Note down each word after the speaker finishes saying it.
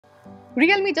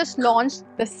Realme just launched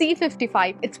the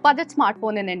C55, its budget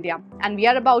smartphone in India, and we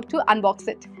are about to unbox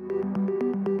it.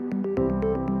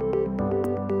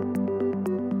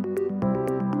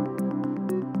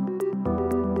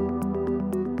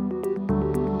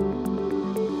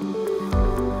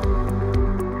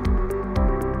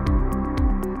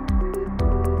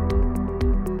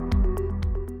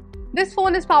 This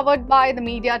phone is powered by the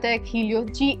MediaTek Helio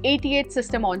G88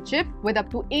 system on chip with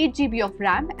up to 8 GB of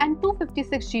RAM and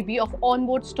 256 GB of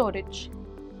onboard storage.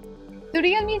 The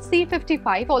Realme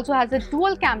C55 also has a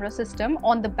dual camera system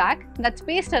on the back that's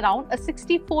based around a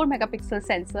 64 megapixel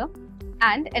sensor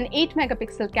and an 8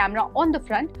 megapixel camera on the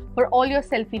front for all your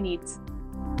selfie needs.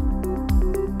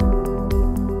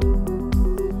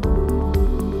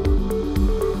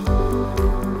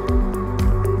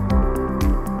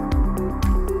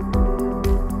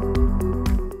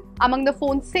 Among the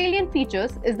phone's salient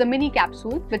features is the Mini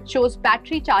Capsule, which shows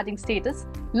battery charging status,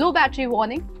 low battery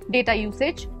warning, data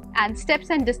usage, and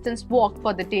steps and distance walked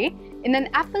for the day in an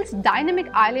Apple's dynamic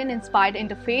island-inspired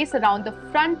interface around the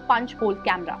front punch hole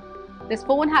camera. This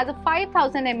phone has a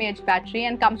 5000 mAh battery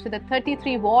and comes with a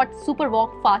 33-watt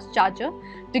SuperVOOC fast charger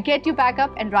to get you back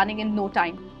up and running in no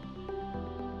time.